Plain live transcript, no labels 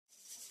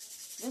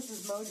This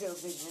is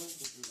MoeJoeVision.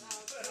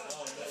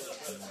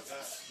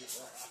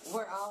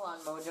 We're all on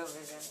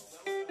MoeJoeVision.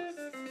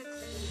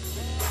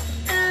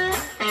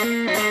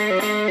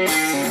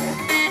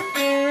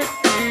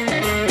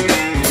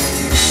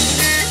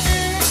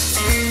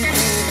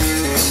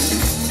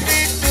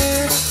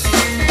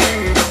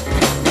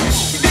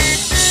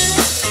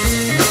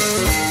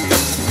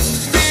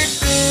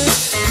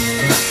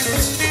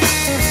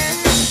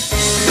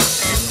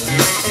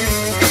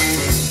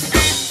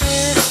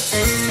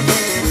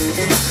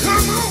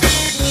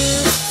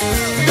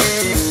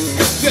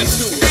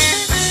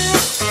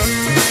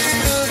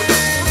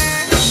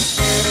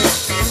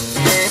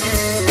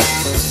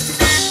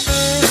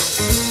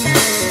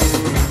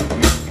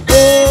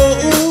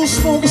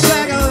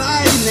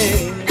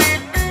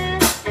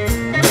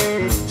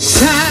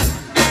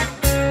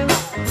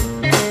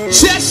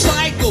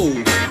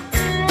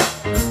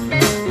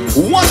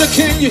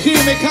 Can you hear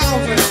me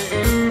calling?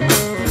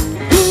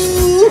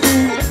 Ooh,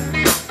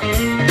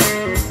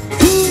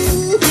 ooh,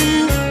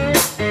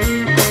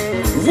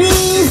 ooh,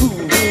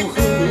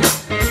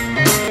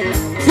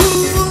 ooh.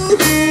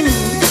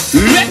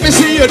 Let me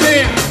see you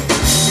dance.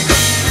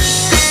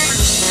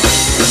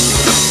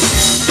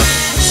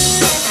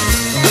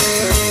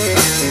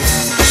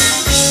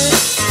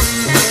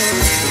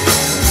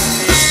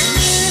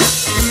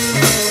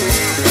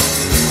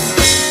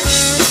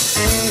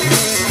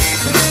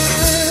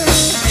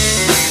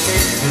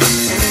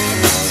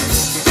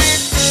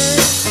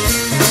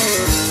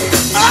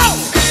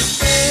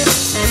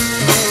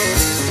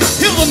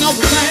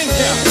 Another thing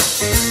here.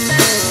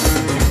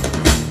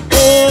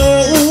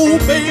 Oh,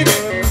 baby,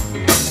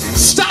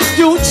 stop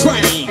your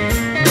train.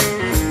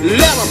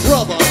 Let a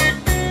brother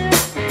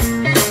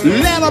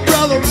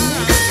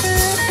ride.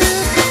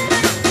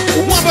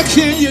 Wonder,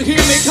 can you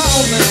hear me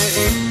calling?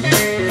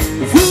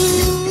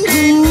 Woo,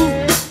 woo,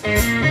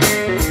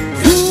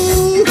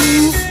 woo,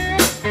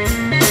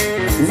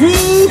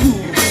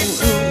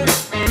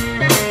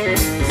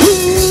 woo.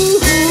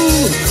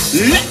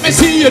 Let me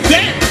see you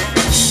dance.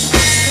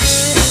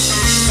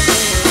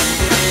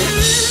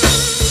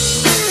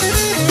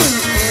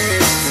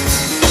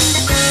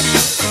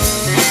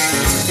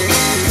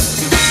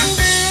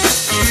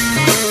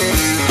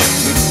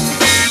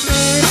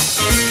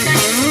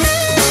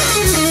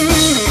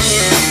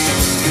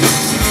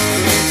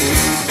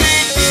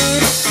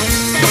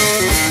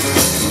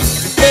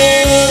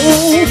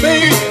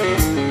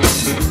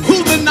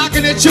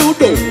 At your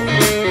door,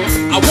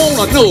 I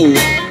wanna know,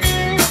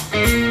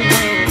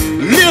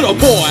 little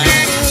boy,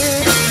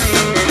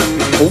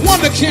 I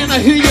wonder, can I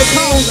hear you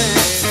calling?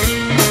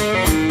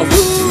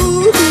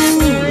 Ooh,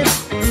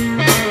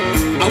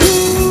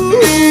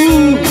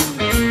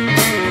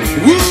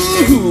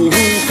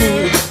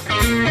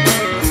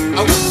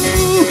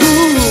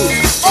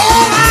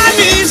 oh, I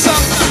need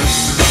something.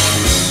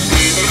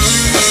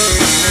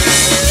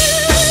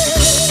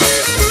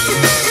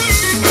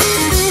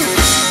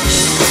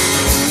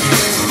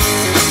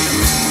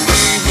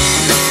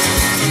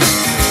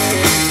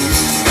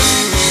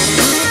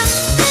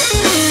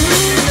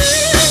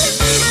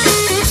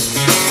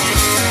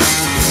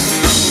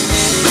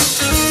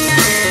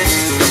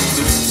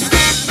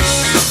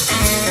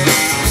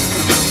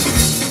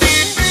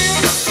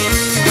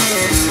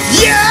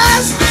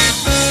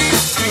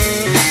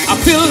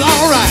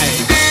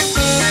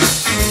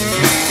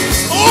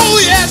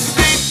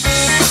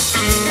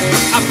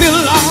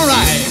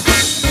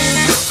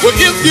 Well,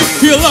 if you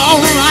feel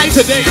alright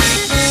today,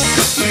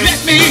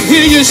 let me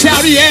hear you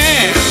shout,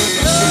 yeah.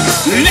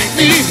 Let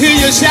me hear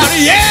you shout,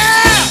 yeah.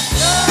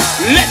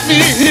 Let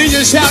me hear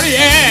you shout,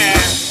 yeah.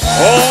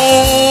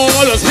 Oh,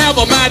 let's have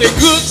a mighty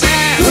good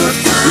time.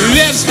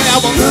 Let's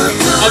have a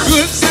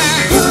good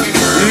time.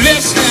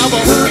 Let's have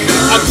a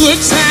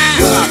good time.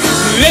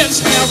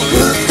 Let's have a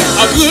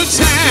good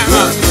time.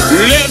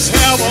 Let's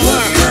have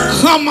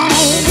come on.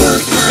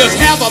 Let's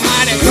have a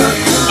mighty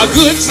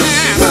good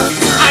time.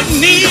 I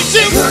need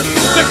you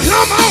to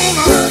come on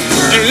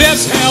and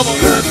let's have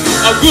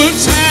a good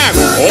time.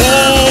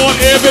 Oh,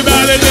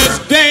 everybody, let's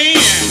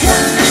dance.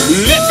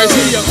 Let me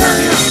see you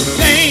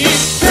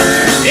dance.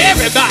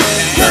 Everybody,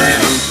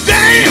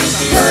 dance.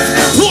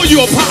 Pull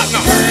you a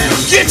partner.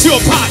 Get you a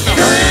partner.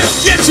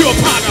 Get you a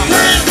partner.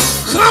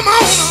 Come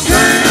on,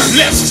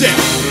 let's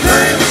dance.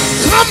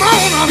 Come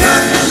on,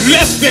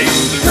 let's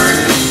dance.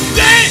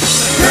 Dance.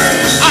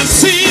 I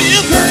see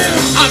you.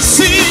 I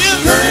see you.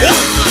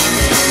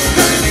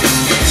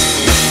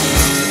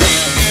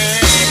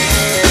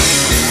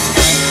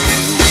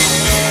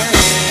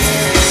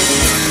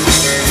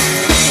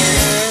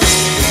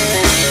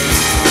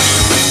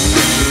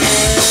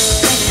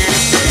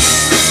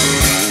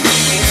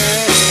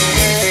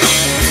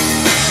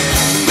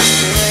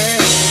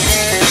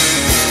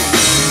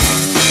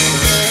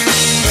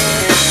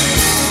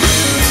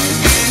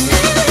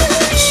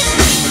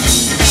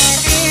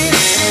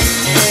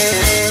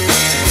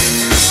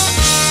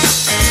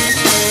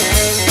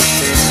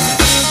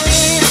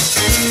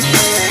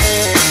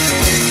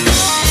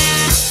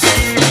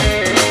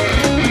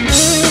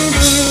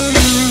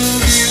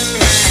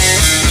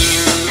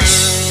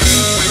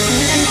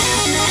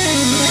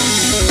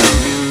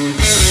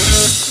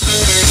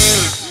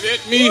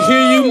 me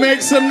hear you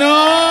make some noise.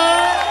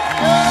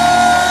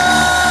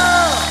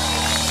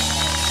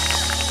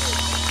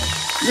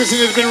 Listen,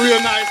 it's been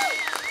real nice.